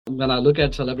when I look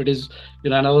at celebrities,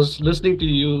 and I was listening to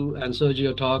you and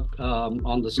Sergio talk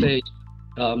on the stage.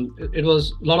 It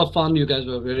was a lot of fun. You guys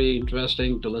were very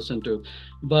interesting to listen to.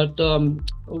 But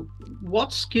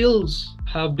what skills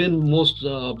have been most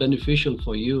beneficial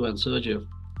for you and Sergio?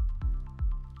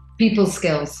 People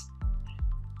skills.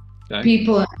 Okay.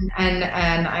 People and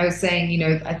I was saying,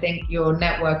 I think your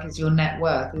network is your net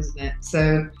worth, isn't it?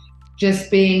 So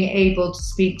just being able to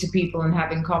speak to people and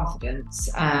having confidence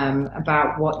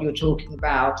about what you're talking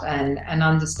about, and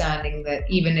understanding that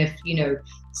even if you're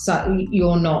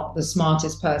not the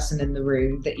smartest person in the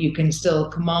room, that you can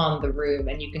still command the room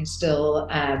and you can still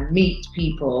meet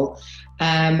people.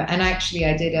 And actually,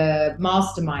 I did a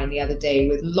mastermind the other day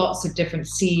with lots of different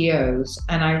CEOs,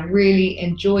 and I really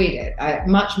enjoyed it,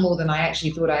 much more than I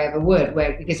actually thought I ever would,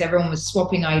 because everyone was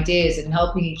swapping ideas and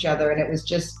helping each other, and it was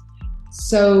just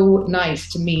so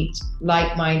nice to meet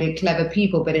like-minded, clever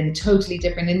people, but in totally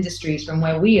different industries from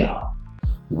where we are.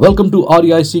 Welcome to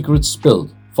REI Secrets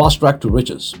Spilled, Fast Track to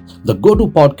Riches, the go-to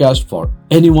podcast for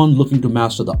anyone looking to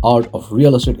master the art of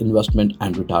real estate investment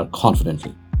and retire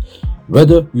confidently.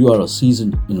 Whether you are a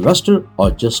seasoned investor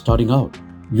or just starting out,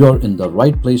 you're in the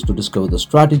right place to discover the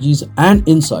strategies and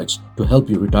insights to help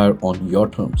you retire on your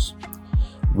terms.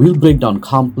 We'll break down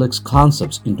complex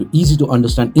concepts into easy to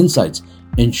understand insights,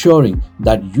 ensuring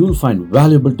that you'll find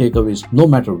valuable takeaways no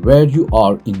matter where you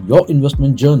are in your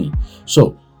investment journey.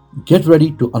 So, get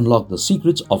ready to unlock the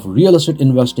secrets of real estate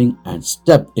investing and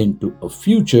step into a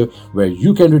future where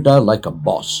you can retire like a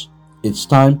boss. It's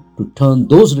time to turn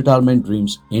those retirement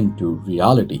dreams into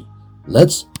reality.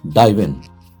 Let's dive in.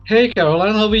 Hey,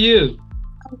 Caroline, how are you?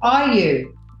 How are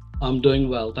you? I'm doing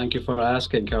well. Thank you for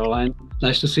asking, Caroline.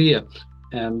 Nice to see you.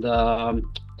 And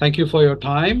thank you for your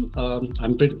time.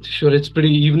 I'm pretty sure it's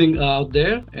pretty evening out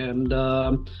there. And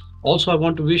also, I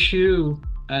want to wish you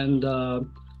and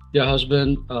your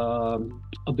husband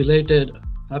a belated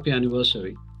happy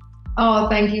anniversary. Oh,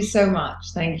 thank you so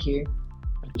much. Thank you.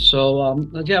 So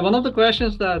yeah, one of the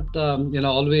questions that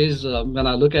always when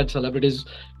I look at celebrities,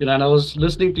 and I was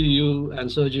listening to you and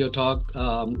Sergio talk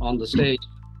on the stage.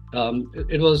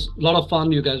 It was a lot of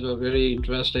fun. You guys were very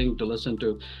interesting to listen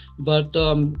to. But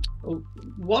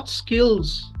what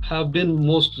skills have been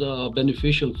most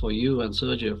beneficial for you and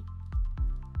Sergio?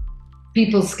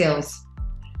 People skills.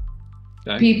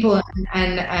 Okay. People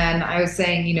and I was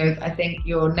saying, I think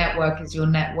your network is your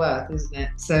net worth, isn't it?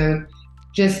 So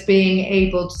just being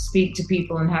able to speak to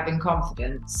people and having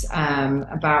confidence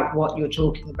about what you're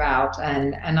talking about,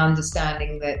 and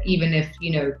understanding that even if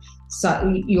you're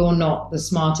not the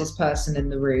smartest person in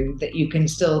the room, that you can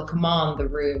still command the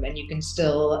room and you can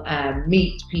still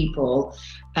meet people.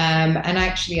 And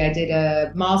actually, I did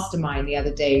a mastermind the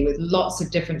other day with lots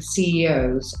of different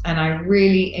CEOs, and I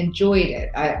really enjoyed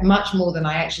it, much more than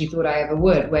I actually thought I ever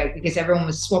would, because everyone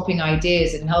was swapping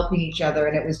ideas and helping each other,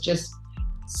 and it was just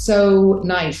so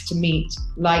nice to meet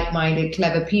like-minded,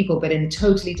 clever people, but in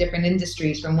totally different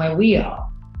industries from where we are,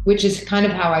 which is kind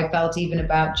of how I felt even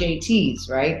about JT's,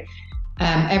 right?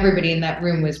 Everybody in that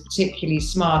room was particularly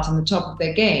smart and the top of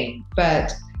their game,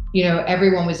 but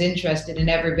everyone was interested in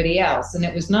everybody else, and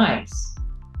it was nice.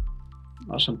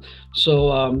 Awesome.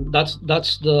 So that's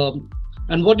the.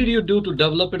 And what did you do to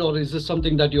develop it, or is this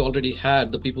something that you already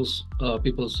had? The people's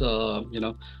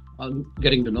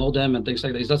getting to know them and things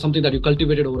like that. Is that something that you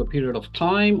cultivated over a period of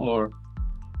time, or?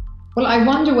 Well, I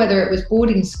wonder whether it was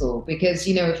boarding school, because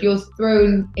if you're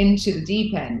thrown into the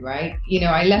deep end, right?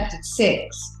 I left at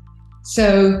 6,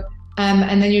 so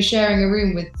and then you're sharing a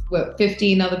room with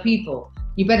 15 other people.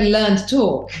 You better learn to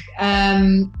talk.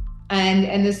 And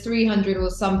there's 300 or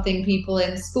something people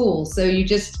in school, so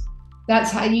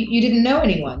that's how you didn't know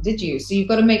anyone, did you? So you've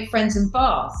got to make friends and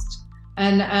fast.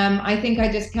 And I think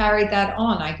I just carried that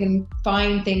on. I can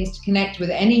find things to connect with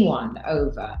anyone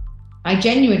over. I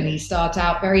genuinely start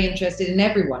out very interested in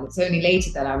everyone. It's only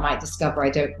later that I might discover I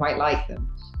don't quite like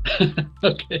them.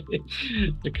 Okay.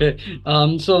 Okay.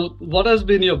 So what has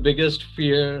been your biggest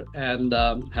fear, and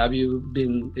have you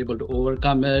been able to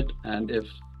overcome it? And if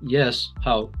yes,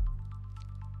 how?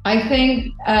 I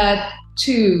think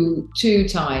two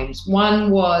times.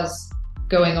 One was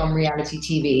going on reality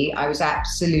TV. I was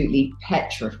absolutely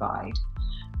petrified.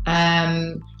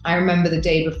 I remember the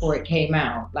day before it came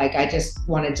out, like I just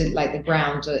wanted to, like, the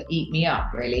ground to eat me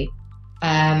up, really,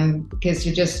 because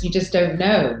you just don't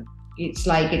know. It's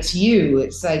like it's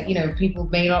like people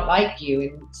may not like you,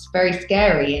 and it's very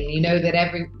scary, and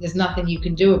that there's nothing you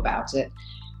can do about it.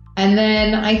 And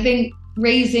then I think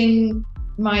raising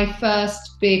my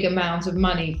first big amount of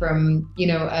money from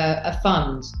a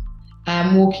fund,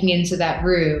 walking into that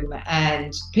room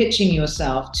and pitching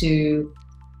yourself to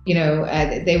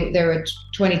they're a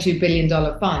 $22 billion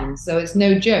fund. So it's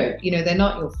no joke. They're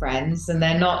not your friends and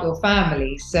they're not your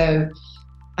family. So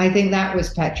I think that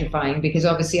was petrifying because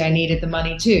obviously I needed the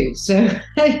money too. So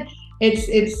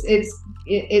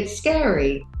it's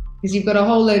scary because you've got a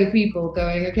whole load of people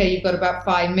going, okay, you've got about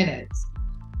 5 minutes.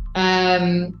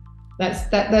 And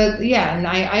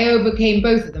I overcame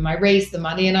both of them. I raised the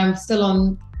money and I'm still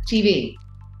on TV.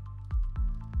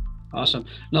 Awesome.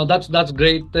 No, that's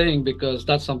great thing because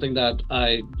that's something that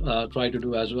I try to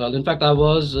do as well. In fact, I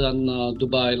was in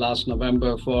Dubai last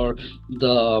November for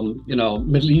the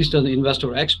Middle Eastern Investor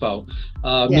Expo,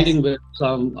 meeting with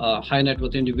some high net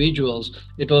worth individuals.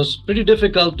 It was pretty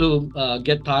difficult to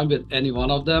get time with any one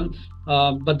of them,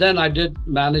 but then I did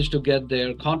manage to get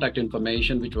their contact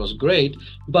information, which was great.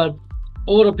 But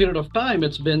over a period of time,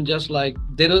 it's been just like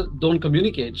they don't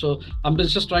communicate. So I'm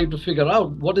just trying to figure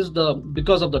out what is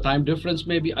because of the time difference,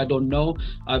 maybe, I don't know.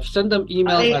 I've sent them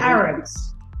emails. Are they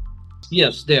Arabs?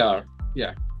 Yes, they are.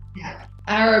 Yeah.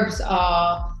 Arabs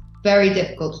are very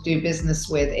difficult to do business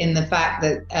with in the fact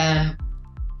that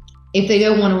if they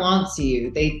don't want to answer you,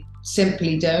 they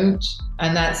simply don't.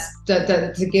 And that's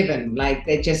a given. Like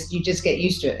you just get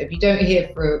used to it. If you don't hear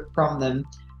from them,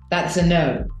 that's a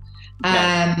no.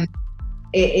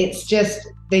 It's just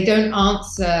they don't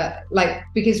answer, like,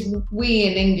 because we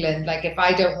in England, like, if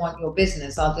I don't want your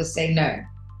business, I'll just say no.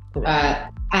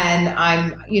 And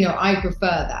I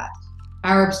prefer that.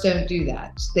 Arabs don't do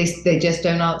that. They just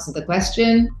don't answer the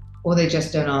question, or they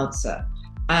just don't answer.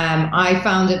 I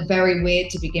found it very weird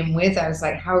to begin with. I was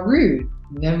like, how rude.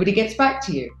 Nobody gets back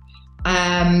to you.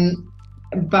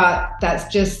 But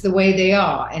that's just the way they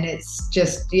are. And it's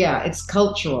just, it's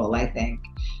cultural, I think.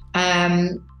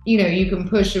 You can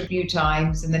push a few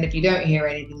times, and then if you don't hear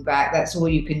anything back, that's all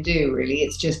you can do, really.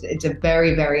 It's a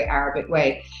very, very Arabic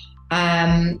way.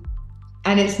 And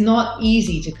it's not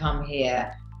easy to come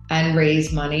here and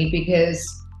raise money because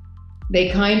they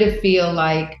kind of feel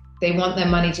like they want their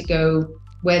money to go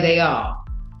where they are.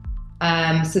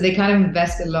 So they kind of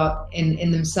invest a lot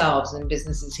in themselves and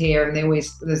businesses here. And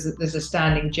there's a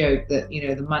standing joke that,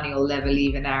 the money will never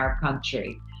leave an Arab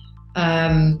country.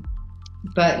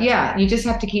 But you just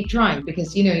have to keep trying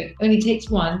because, it only takes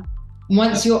one.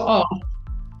 Once you're off,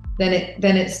 then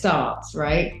it starts,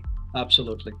 right?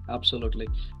 Absolutely.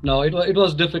 No, it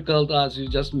was difficult, as you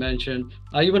just mentioned.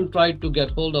 I even tried to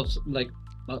get hold of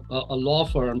a law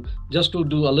firm just to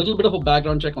do a little bit of a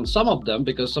background check on some of them,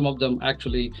 because some of them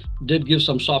actually did give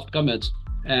some soft commits.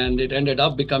 And it ended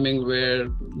up becoming where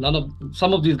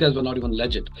some of these guys were not even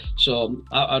legit. So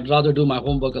I'd rather do my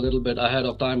homework a little bit ahead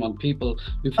of time on people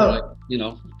before I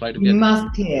try to get. You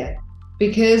must clear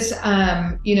because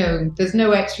there's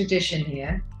no extradition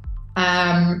here,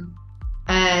 and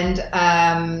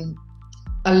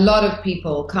a lot of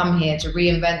people come here to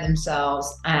reinvent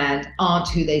themselves and aren't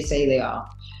who they say they are,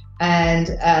 and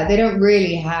they don't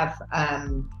really have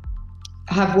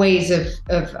ways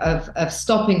of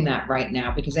stopping that right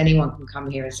now, because anyone can come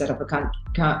here and set up a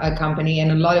company,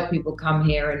 and a lot of people come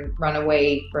here and run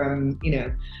away from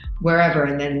wherever,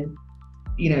 and then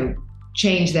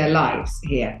change their lives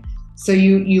here. So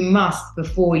you must,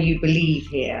 before you believe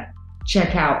here,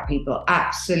 check out people.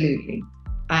 Absolutely.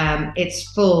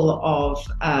 It's full of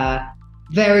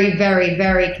very, very,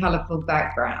 very colorful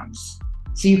backgrounds.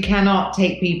 So you cannot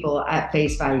take people at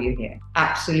face value here.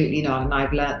 Absolutely not. And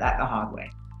I've learned that the hard way.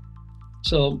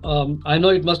 So I know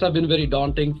it must have been very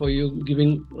daunting for you,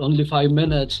 giving only 5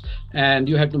 minutes, and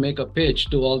you had to make a pitch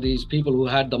to all these people who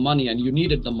had the money and you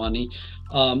needed the money.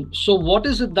 So what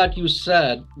is it that you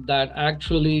said that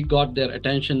actually got their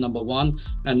attention, number one?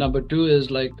 And number two is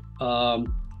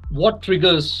what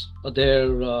triggers their,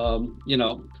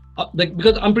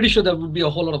 because I'm pretty sure there would be a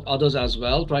whole lot of others as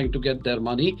well trying to get their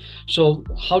money. So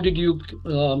how did you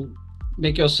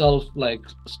make yourself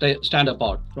stand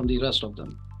apart from the rest of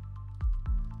them?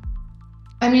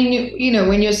 I mean,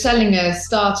 when you're selling a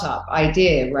startup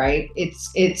idea, right?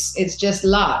 It's just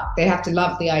luck. They have to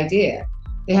love the idea.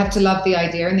 They have to love the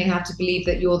idea, and they have to believe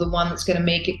that you're the one that's going to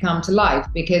make it come to life.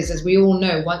 Because as we all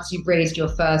know, once you've raised your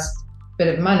first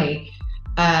bit of money,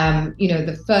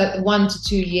 the first 1 to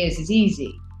 2 years is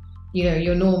easy.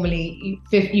 You're normally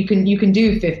you can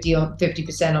do 50% on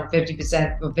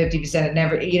 50% or 50%. It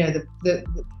never,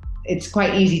 it's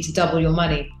quite easy to double your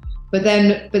money, but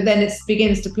then it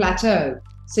begins to plateau.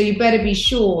 So you better be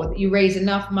sure that you raise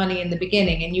enough money in the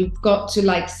beginning, and you've got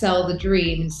to sell the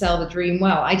dream and sell the dream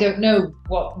well. I don't know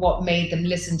what made them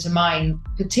listen to mine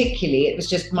particularly. It was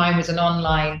just mine was an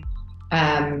online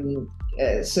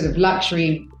sort of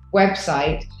luxury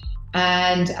website,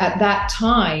 and at that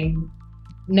time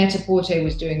Net-a-Porter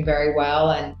was doing very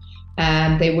well, and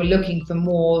and they were looking for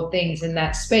more things in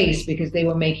that space because they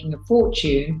were making a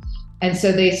fortune. And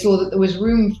so they saw that there was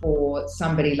room for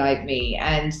somebody like me.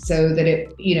 And so that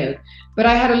it, but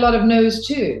I had a lot of no's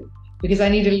too, because I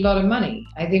needed a lot of money.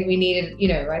 I think we needed,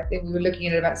 I think we were looking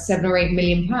at about £7 or £8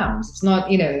 million. It's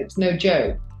not, it's no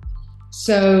joke.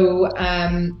 So,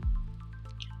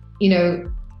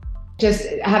 just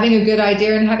having a good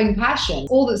idea and having passion,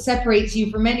 all that separates you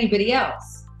from anybody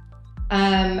else,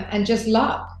 and just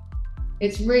luck.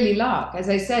 It's really luck, as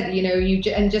I said,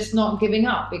 and just not giving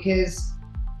up, because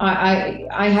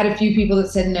I had a few people that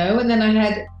said no, and then I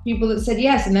had people that said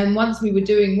yes, and then once we were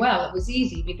doing well, it was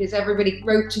easy because everybody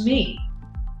wrote to me.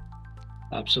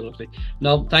 Absolutely.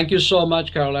 No, thank you so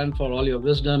much, Caroline, for all your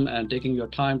wisdom and taking your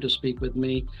time to speak with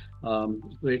me.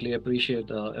 Greatly appreciate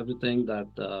everything that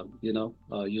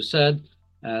you said,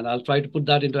 and I'll try to put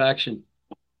that into action.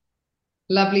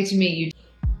 Lovely to meet you.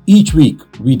 Each week,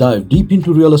 we dive deep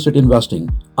into real estate investing,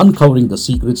 uncovering the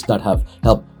secrets that have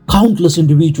helped countless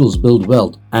individuals build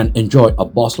wealth and enjoy a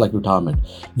boss-like retirement.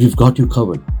 We've got you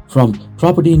covered, from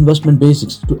property investment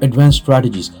basics to advanced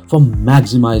strategies for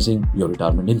maximizing your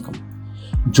retirement income.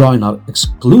 Join our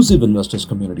exclusive investors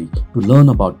community to learn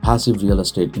about passive real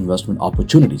estate investment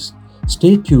opportunities.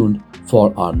 Stay tuned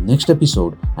for our next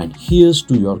episode, and here's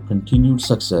to your continued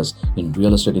success in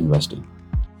real estate investing.